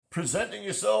Presenting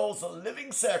yourselves a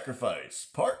living sacrifice,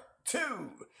 part 2.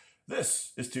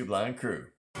 This is Two Blind Crew.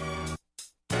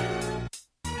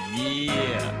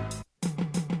 Yeah.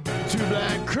 Two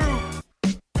Blind Crew.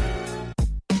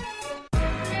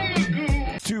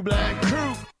 Two Blind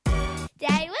Crew.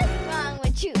 Daddy, what's wrong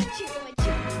with you?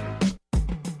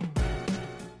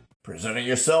 Presenting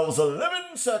yourselves a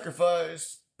living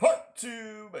sacrifice, part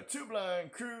 2 by Two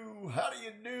Blind Crew. How do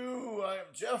you do? I am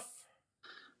Jeff.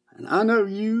 And I know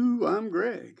you. I'm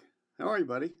Greg. How are you,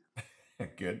 buddy?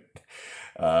 Good.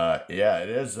 Yeah, it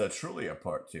is truly a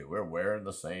part 2. We're wearing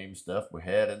the same stuff we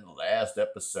had in the last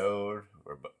episode.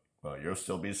 Well, you'll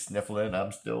still be sniffling.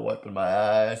 I'm still wiping my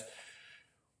eyes.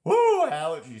 Woo!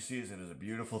 Allergy season is a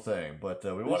beautiful thing. But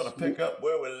we wanted to pick up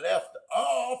where we left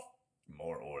off,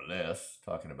 more or less,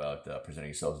 talking about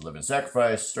presenting yourselves as a living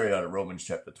sacrifice, straight out of Romans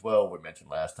chapter 12. We mentioned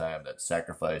last time that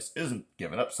sacrifice isn't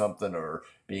giving up something or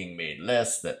being made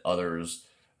less, that others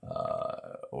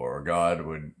or God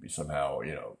would somehow,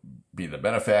 be the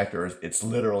benefactors. It's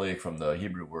literally from the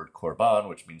Hebrew word korban,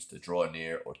 which means to draw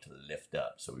near or to lift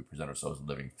up. So we present ourselves as a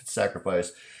living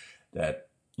sacrifice that,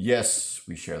 yes,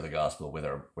 we share the gospel with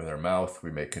our mouth,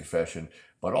 we make confession,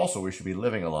 but also we should be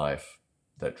living a life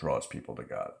that draws people to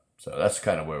God. So that's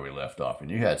kind of where we left off.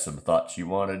 And you had some thoughts you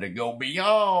wanted to go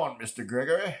beyond, Mr.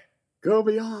 Gregory. Go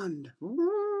beyond.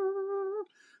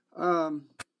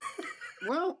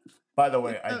 Well, by the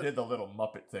way, I did the little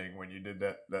Muppet thing when you did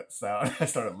that sound. I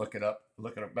started looking up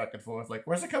back and forth, like,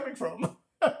 where's it coming from?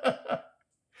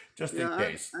 Just in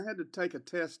case. I had to take a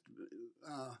test.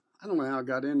 I don't know how I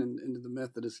got into the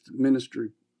Methodist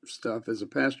ministry stuff as a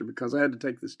pastor, because I had to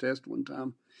take this test one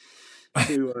time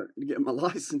to get my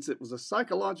license. It was a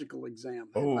psychological exam.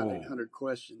 About 800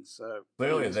 questions. So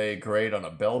clearly they grade on a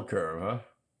bell curve, huh?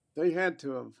 They had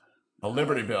to have. A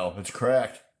Liberty Bell. It's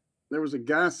cracked. There was a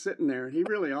guy sitting there, and he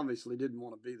really obviously didn't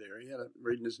want to be there. He had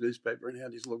reading his newspaper and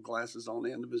had these little glasses on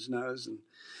the end of his nose. And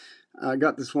I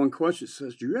got this one question. It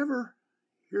says, do you ever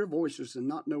hear voices and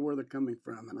not know where they're coming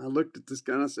from? And I looked at this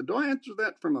guy and I said, do I answer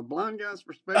that from a blind guy's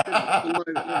perspective or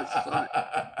somebody that has sight?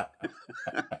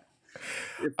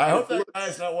 I hope that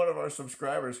guy's not one of our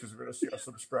subscribers, because we're going to see our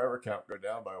subscriber count go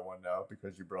down by one now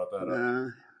because you brought that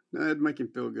up. No, it'd make him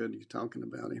feel good you talking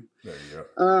about him. There you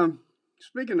go.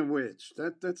 Speaking of which,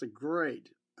 that's a great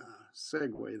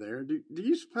segue there. Do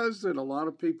you suppose that a lot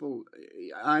of people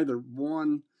either,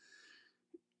 one,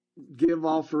 give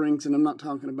offerings, and I'm not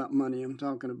talking about money, I'm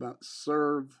talking about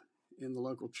serve in the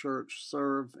local church,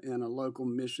 serve in a local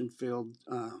mission field,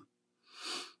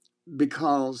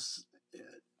 because,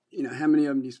 how many of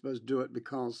them do you suppose do it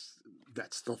because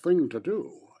that's the thing to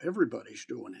do? Everybody's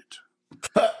doing it.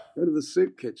 Go to the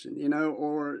soup kitchen,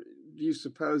 or do you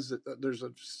suppose that there's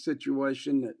a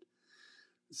situation that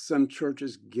some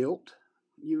churches guilt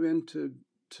you into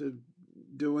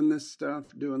doing this stuff,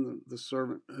 doing the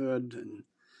servanthood, and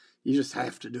you just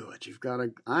have to do it?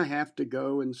 I have to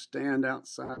go and stand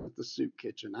outside at the soup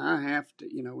kitchen. I have to,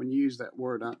 when you use that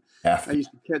word, I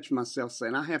used to catch myself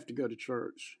saying, I have to go to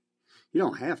church. You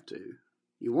don't have to.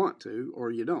 You want to, or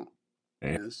you don't.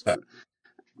 So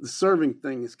the serving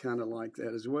thing is kind of like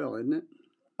that as well, isn't it?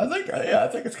 I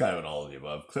think it's kind of an all of the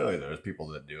above. Clearly, there's people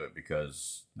that do it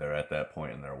because they're at that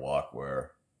point in their walk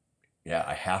where,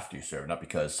 I have to serve, not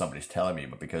because somebody's telling me,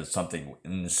 but because something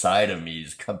inside of me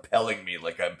is compelling me.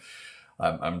 Like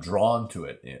I'm drawn to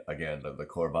it. Again, the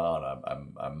korban.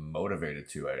 I'm motivated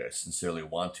to. I sincerely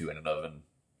want to, in and of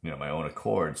my own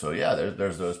accord. So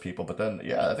there's those people. But then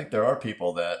I think there are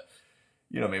people that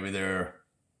maybe they're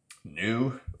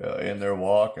new in their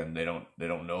walk and they don't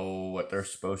know what they're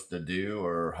supposed to do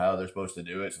or how they're supposed to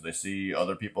do it. So they see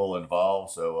other people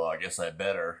involved. So I guess I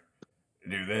better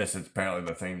do this. It's apparently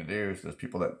the thing to do. So there's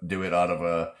people that do it out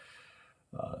of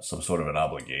some sort of an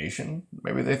obligation.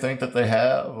 Maybe they think that they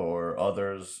have, or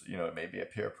others, it may be a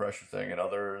peer pressure thing, and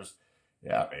others,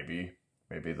 maybe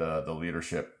the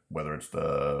leadership, whether it's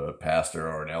the pastor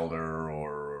or an elder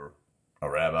or a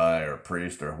rabbi or a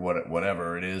priest or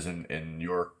whatever it is in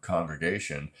your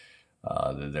congregation,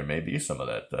 there may be some of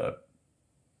that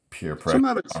peer pressure. Some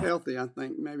of it's healthy, I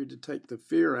think, maybe to take the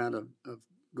fear out of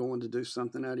going to do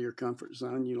something out of your comfort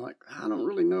zone. You're like, I don't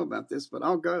really know about this, but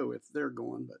I'll go if they're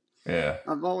going. But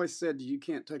I've always said you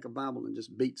can't take a Bible and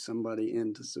just beat somebody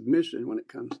into submission when it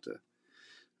comes to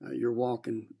your walk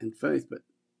in faith. But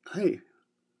hey,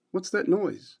 what's that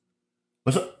noise?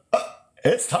 What's up?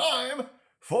 It's time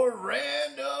for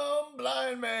Random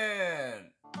Blind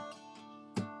Man.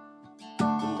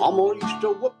 Mama used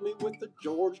to whip me with the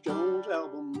George Jones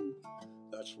album.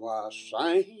 That's why I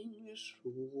sang this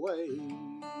way.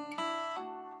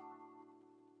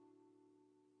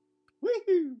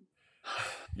 Woohoo!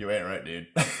 You ain't right, dude.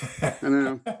 I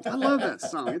know. I love that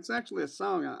song. It's actually a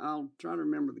song. I'll try to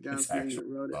remember the It's guy's name actually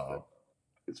that wrote it, but oh,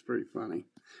 it's pretty funny.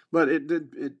 But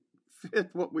it fit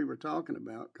what we were talking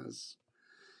about because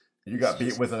you it's got beat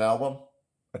just, with an album,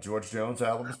 a George Jones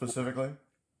album specifically.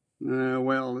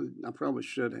 well, I probably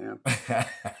should have.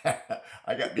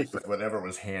 I got beat If with whatever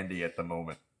was handy at the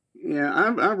moment. Yeah,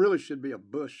 I really should be a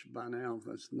Bush by now.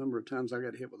 That's the number of times I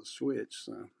got hit with a switch.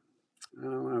 So I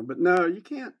don't know, but no, you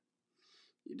can't.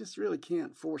 You just really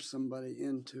can't force somebody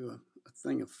into a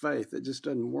thing of faith. It just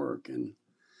doesn't work. And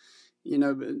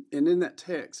and in that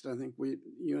text, I think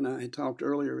you and I had talked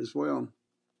earlier as well.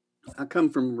 I come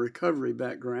from a recovery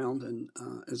background, and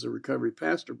as a recovery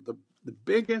pastor, the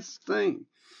biggest thing,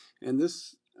 and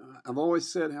this I've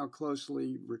always said how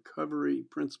closely recovery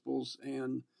principles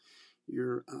and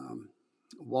your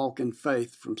walk in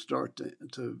faith from start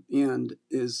to end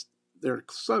they're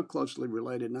so closely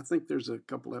related. And I think there's a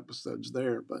couple episodes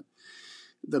there, but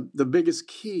the biggest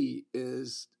key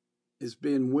is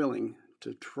being willing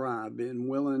to try, being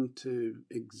willing to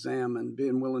examine,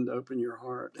 being willing to open your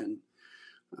heart, and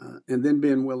then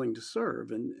being willing to serve,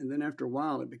 and then after a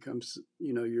while it becomes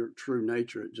your true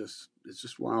nature. It's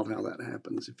just wild how that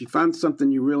happens. If you find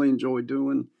something you really enjoy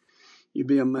doing, you'd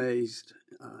be amazed.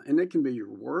 And it can be your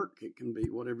work, it can be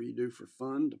whatever you do for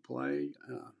fun, to play,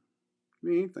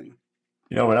 be anything.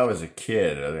 When I was a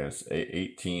kid, I think I was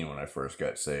 18 when I first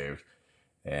got saved,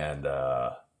 and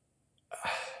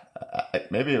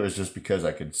maybe it was just because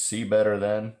I could see better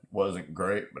then. Wasn't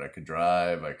great, but I could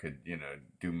drive. I could,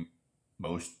 do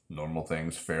most normal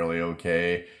things fairly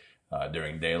okay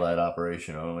during daylight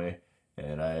operation only.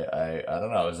 And I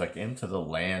don't know. I was like into the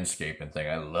landscaping thing.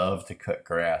 I love to cut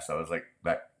grass. I was like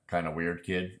that kind of weird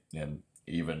kid, and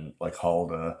even like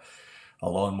hauled a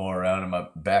lawnmower around in my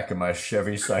back of my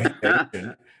Chevy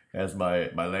Citation as my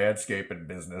landscaping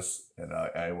business. And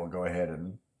I will go ahead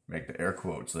and make the air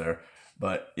quotes there.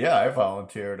 But yeah, I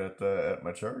volunteered at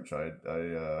my church. I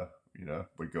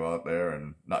would go out there,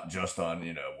 and not just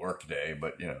on work day,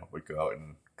 but we'd go out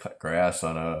and cut grass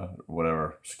on a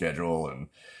whatever schedule, and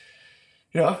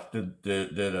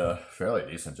did a fairly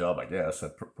decent job, I guess. I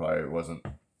probably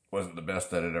wasn't the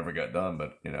best that it ever got done,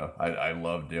 but I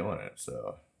love doing it.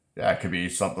 So yeah, it could be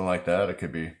something like that. It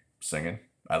could be singing.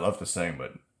 I love to sing,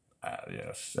 but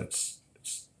yes, it's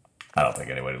I don't think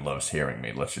anybody loves hearing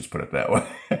me. Let's just put it that way.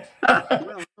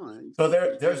 Well, no, So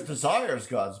you there's do. desires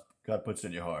God puts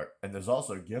in your heart, and there's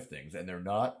also giftings, and they're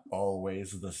not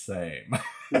always the same.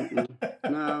 Mm-mm.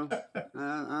 No,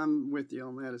 I'm with you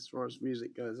on that as far as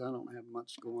music goes. I don't have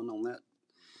much going on that.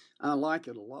 I like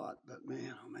it a lot, but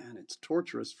man, oh man, it's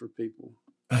torturous for people.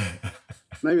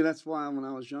 Maybe that's why when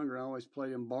I was younger, I always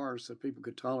played in bars so people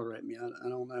could tolerate me. I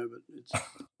don't know, but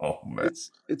Oh man.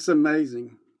 it's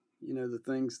amazing, the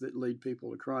things that lead people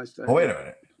to Christ. Oh wait a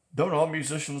minute. Don't all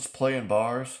musicians play in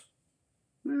bars?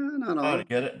 Not Oh, to all.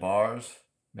 get it, bars,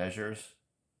 measures.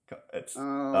 It's Oh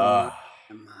my, ah,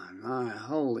 my,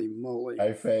 holy moly!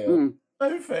 I failed. Mm,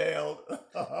 I failed.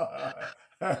 I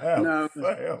have no,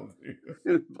 failed you.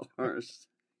 in bars,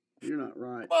 you're not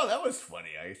right. Well, that was funny.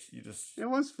 You just It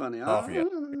was funny. off yet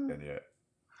yet.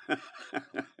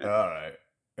 All right.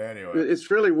 Anyway,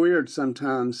 It's really weird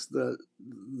sometimes the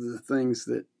things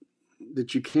that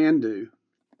you can do.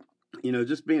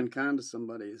 Just being kind to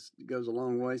somebody goes a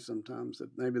long way sometimes.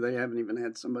 That maybe they haven't even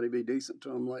had somebody be decent to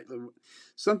them lately.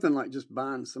 Something like just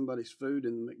buying somebody's food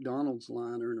in the McDonald's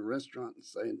line or in a restaurant and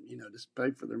saying, just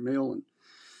pay for their meal. And,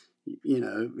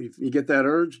 if you get that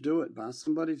urge, do it. Buy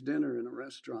somebody's dinner in a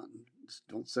restaurant and just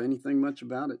don't say anything much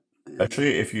about it. And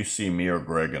actually, if you see me or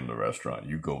Greg in the restaurant,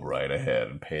 you go right ahead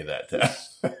and pay that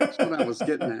that's what I was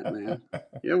getting at, tax. man.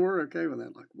 Yeah, we're okay with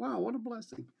that. Like, wow, what a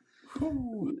blessing.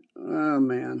 Oh,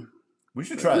 man. We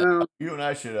should But try that. no, You and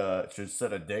I should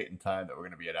set a date and time that we're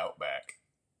going to be at Outback,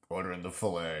 ordering the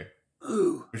filet.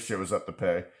 ooh, Who shows up to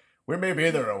pay? We may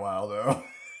be there a while though.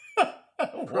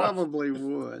 Watch. probably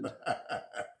would.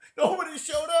 Nobody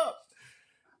showed up.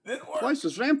 Didn't work. Place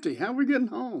is empty. How are we getting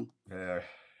home? Yeah,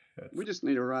 We just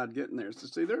need a ride getting there. So,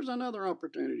 see, there's another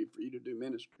opportunity for you to do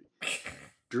ministry.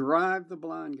 Drive the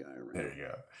blind guy there around. you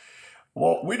go.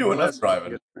 Well, we do enough Bless my driving.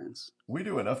 good friends. We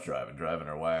do enough driving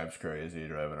our wives crazy,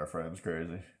 driving our friends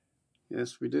crazy.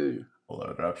 Yes, we do. A lot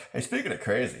of drive. Hey, speaking of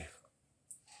crazy,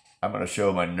 I'm going to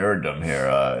show my nerddom here.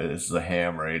 This is a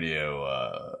ham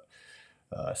radio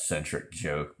centric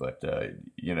joke, but did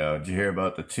you hear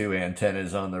about the two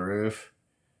antennas on the roof?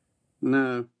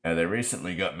 No. And they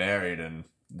recently got married, and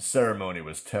the ceremony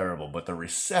was terrible, but the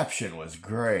reception was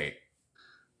great.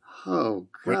 Oh,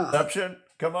 God. Reception?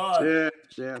 Come on.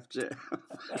 Jeff.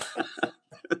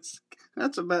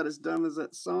 That's about as dumb as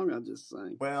that song I just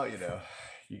sang. Well, you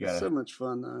It's gotta so much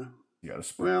fun though. you gotta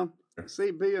spread. Well, see, I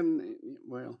don't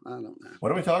know.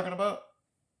 What are we talking about?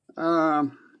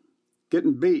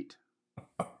 Getting beat.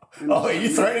 Oh, are you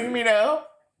threatening me now?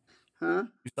 Huh?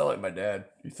 You sound like my dad.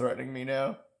 You threatening me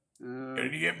now? Gonna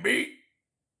get beat?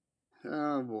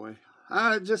 Oh boy.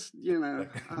 I just, I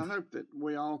hope that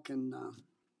we all can.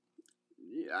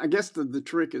 I guess the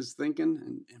trick is thinking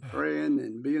and praying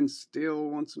and being still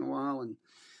once in a while and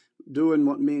doing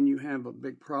what me and you have a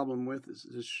big problem with is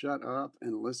just shut up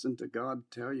and listen to God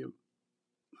tell you.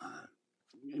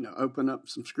 Open up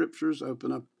some scriptures,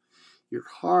 open up your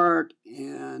heart,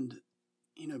 and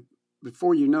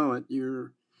before you know it,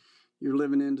 you're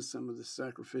living into some of the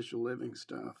sacrificial living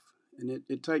stuff, and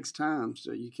it takes time,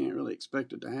 so you can't really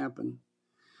expect it to happen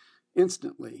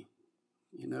instantly.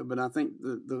 But I think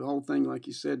the whole thing, like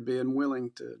you said, being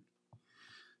willing to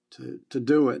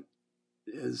do it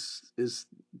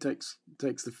takes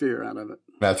the fear out of it.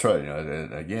 That's right.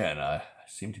 Again, I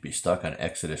seem to be stuck on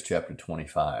Exodus chapter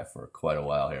 25 for quite a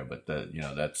while here, but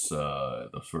that's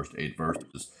those first 8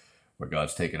 verses where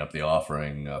God's taken up the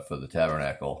offering for the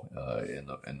tabernacle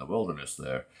in the wilderness.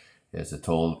 There, as he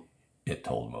told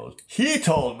Moses. He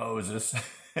told Moses.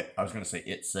 I was going to say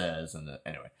it says,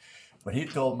 anyway. But he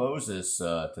told Moses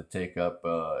to take up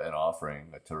an offering,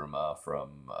 a terumah,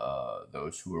 from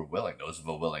those who are willing, those of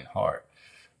a willing heart.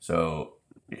 So,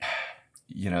 it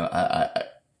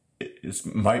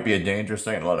might be a dangerous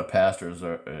thing. A lot of pastors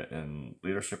in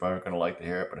leadership aren't going to like to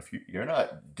hear it. But if you're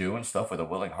not doing stuff with a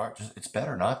willing heart, it's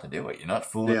better not to do it. You're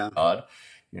not fooling God.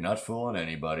 You're not fooling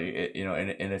anybody.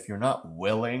 And if you're not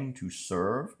willing to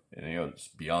serve, it's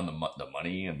beyond the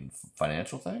money and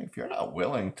financial thing. If you're not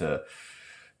willing to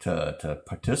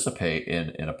participate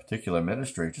in a particular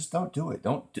ministry, just don't do it.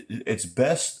 It's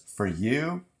best for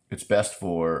you. It's best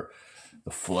for the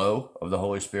flow of the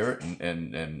Holy Spirit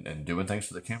and doing things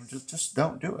for the kingdom. Just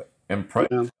don't do it. And pray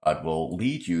God will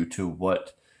lead you to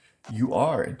what you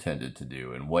are intended to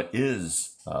do and what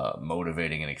is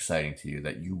motivating and exciting to you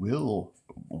that you will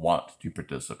want to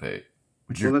participate.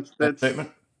 Would you that statement?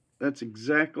 That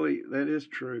is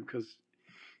true, because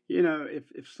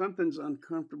if something's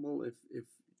uncomfortable, if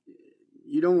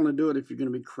you don't want to do it, if you're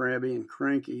going to be crabby and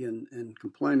cranky and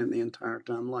complaining the entire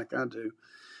time like I do.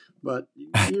 But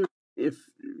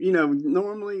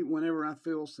normally whenever I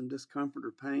feel some discomfort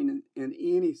or pain in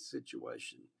any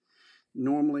situation,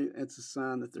 normally it's a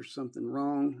sign that there's something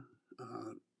wrong,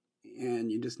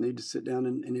 and you just need to sit down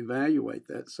and evaluate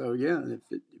that. So yeah,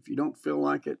 if you don't feel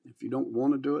like it, if you don't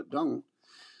want to do it, don't.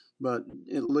 But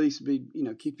at least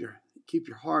keep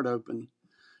your heart open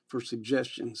for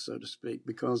suggestions, so to speak,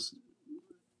 because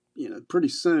pretty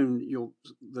soon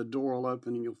the door will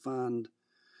open and you'll find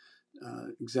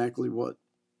exactly what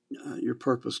you're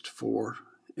purposed for.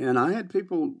 And I had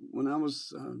people, when I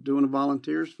was doing a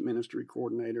volunteers ministry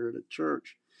coordinator at a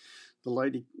church, the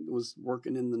lady was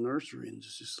working in the nursery and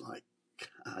just like,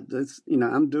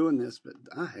 I'm doing this, but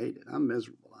I hate it. I'm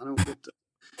miserable. I don't get to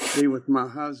be with my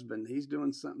husband. He's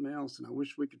doing something else, and I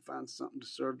wish we could find something to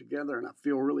serve together. And I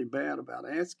feel really bad about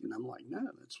asking. I'm like, no,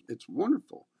 it's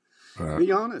wonderful.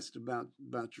 Be honest about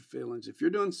your feelings. If you're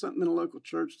doing something in a local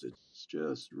church that's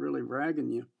just really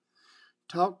ragging you,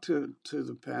 talk to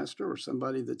the pastor or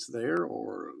somebody that's there,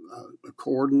 or a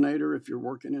coordinator if you're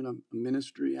working in a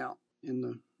ministry out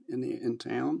in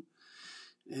town,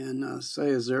 and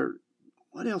say,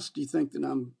 what else do you think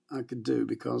that I could do?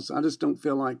 Because I just don't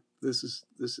feel like this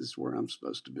is where I'm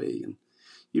supposed to be. And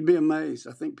you'd be amazed.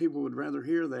 I think people would rather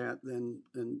hear that than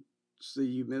see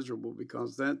you miserable,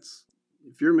 because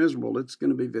if you're miserable, it's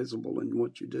going to be visible in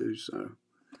what you do. So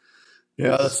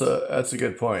yeah, that's a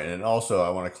good point. And also I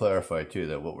want to clarify too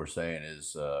that what we're saying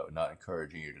is not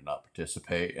encouraging you to not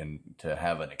participate and to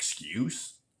have an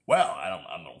excuse. Well,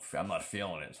 I'm not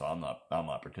feeling it, so I'm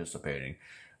not participating.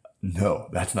 No,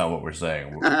 that's not what we're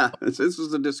saying. This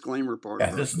is the disclaimer part.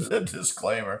 Yeah, this is a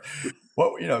disclaimer.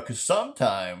 Because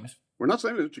sometimes we're not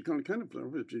saying that you can't if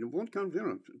you don't want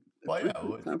to well, yeah,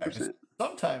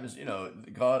 sometimes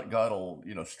God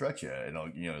will stretch you.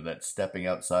 That stepping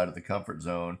outside of the comfort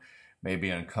zone may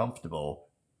be uncomfortable.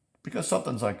 Because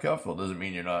something's uncomfortable doesn't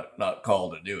mean you're not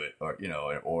called to do it,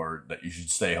 or that you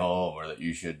should stay home, or that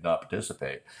you should not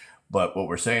participate. But what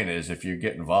we're saying is, if you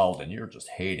get involved and you're just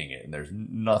hating it and there's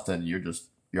nothing,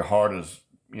 your heart is,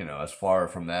 as far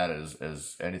from that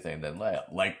as anything, then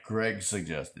like Greg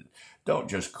suggested, don't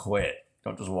just quit.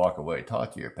 Don't just walk away.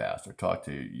 Talk to your pastor, talk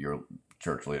to your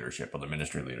church leadership or the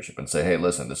ministry leadership and say, hey,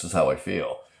 listen, this is how I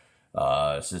feel.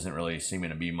 This isn't really seeming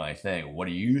to be my thing. What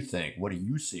do you think? What do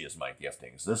you see as my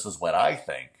giftings? This is what I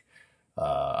think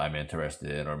I'm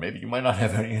interested in, or maybe you might not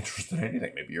have any interest in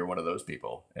anything. Maybe you're one of those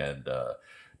people, and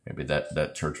maybe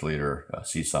that church leader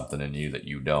sees something in you that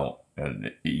you don't.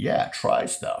 And yeah, try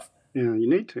stuff. Yeah, you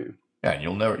need to. Yeah, and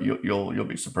you'll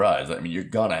be surprised. I mean, you're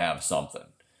gonna have something.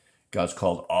 God's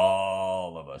called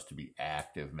all of us to be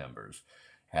active members.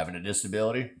 Having a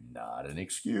disability, not an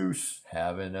excuse.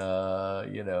 Having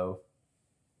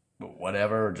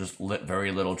whatever, just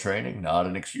very little training, not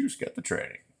an excuse. Get the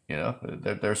training.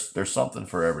 There's something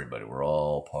for everybody. We're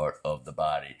all part of the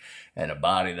body, and a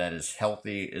body that is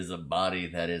healthy is a body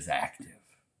that is active.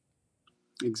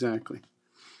 Exactly.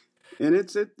 And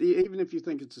even if you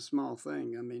think it's a small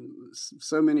thing, I mean,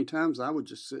 so many times I would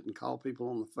just sit and call people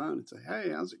on the phone and say,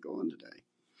 "Hey, how's it going today?"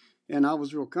 And I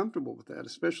was real comfortable with that,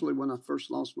 especially when I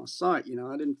first lost my sight.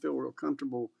 I didn't feel real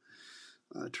comfortable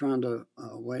trying to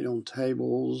wait on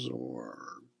tables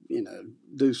or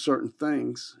do certain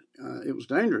things. It was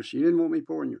dangerous. You didn't want me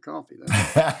pouring your coffee. No,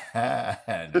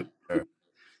 sir.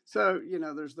 So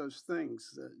there's those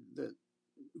things that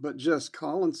but just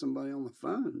calling somebody on the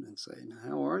phone and saying,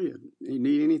 "How are you? You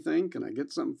need anything? Can I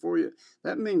get something for you?"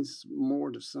 That means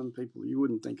more to some people. You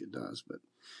wouldn't think it does, but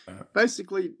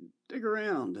basically dig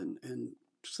around and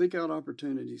seek out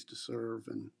opportunities to serve.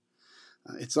 And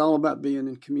it's all about being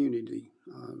in community,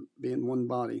 being one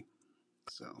body.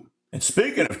 So, And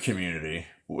speaking of community,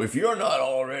 if you're not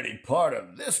already part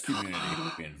of this community,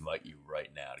 we invite you right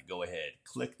now to go ahead,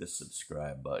 click the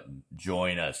subscribe button,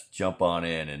 join us, jump on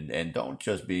in, and don't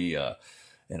just be an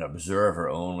observer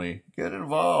only. Get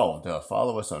involved.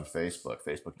 Follow us on Facebook,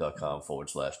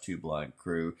 facebook.com/Two Blind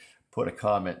Crew. Put a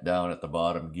comment down at the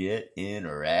bottom. Get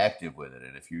interactive with it.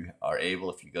 And if you are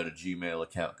able, if you go to Gmail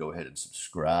account, go ahead and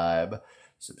subscribe.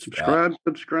 subscribe.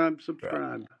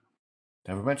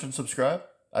 Never mentioned subscribe?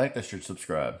 I think they should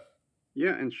subscribe.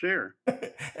 Yeah, and share.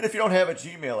 And if you don't have a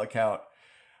Gmail account,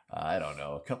 I don't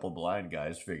know, a couple blind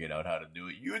guys figured out how to do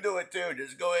it. You do it too.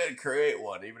 Just go ahead and create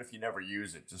one, even if you never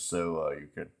use it, just so you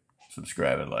can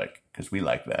subscribe and like, because we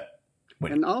like that.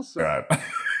 And also,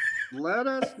 let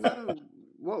us know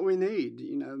what we need.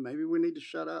 Maybe we need to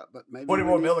shut up, but maybe 20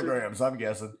 more milligrams, I'm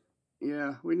guessing.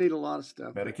 Yeah, we need a lot of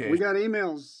stuff. Medication. We got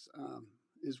emails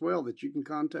as well that you can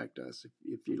contact us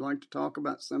if you'd like to talk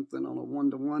about something on a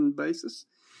one-to-one basis.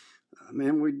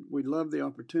 Man, we'd love the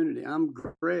opportunity. I'm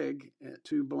Greg at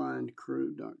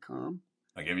twoblindcrew.com.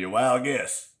 I'll give you a wild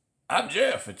guess. I'm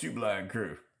Jeff at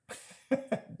twoblindcrew.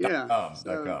 Yeah.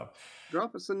 .com.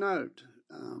 Drop us a note.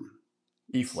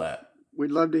 E flat.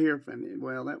 We'd love to hear from you.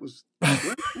 Well, that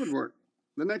would work.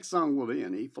 The next song will be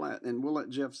in E flat, and we'll let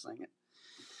Jeff sing it.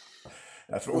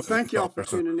 That's what well, thank y'all for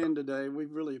tuning in today. We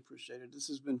really appreciate it. This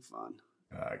has been fun.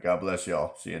 All right. God bless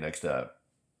y'all. See you next time.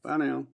 Bye now.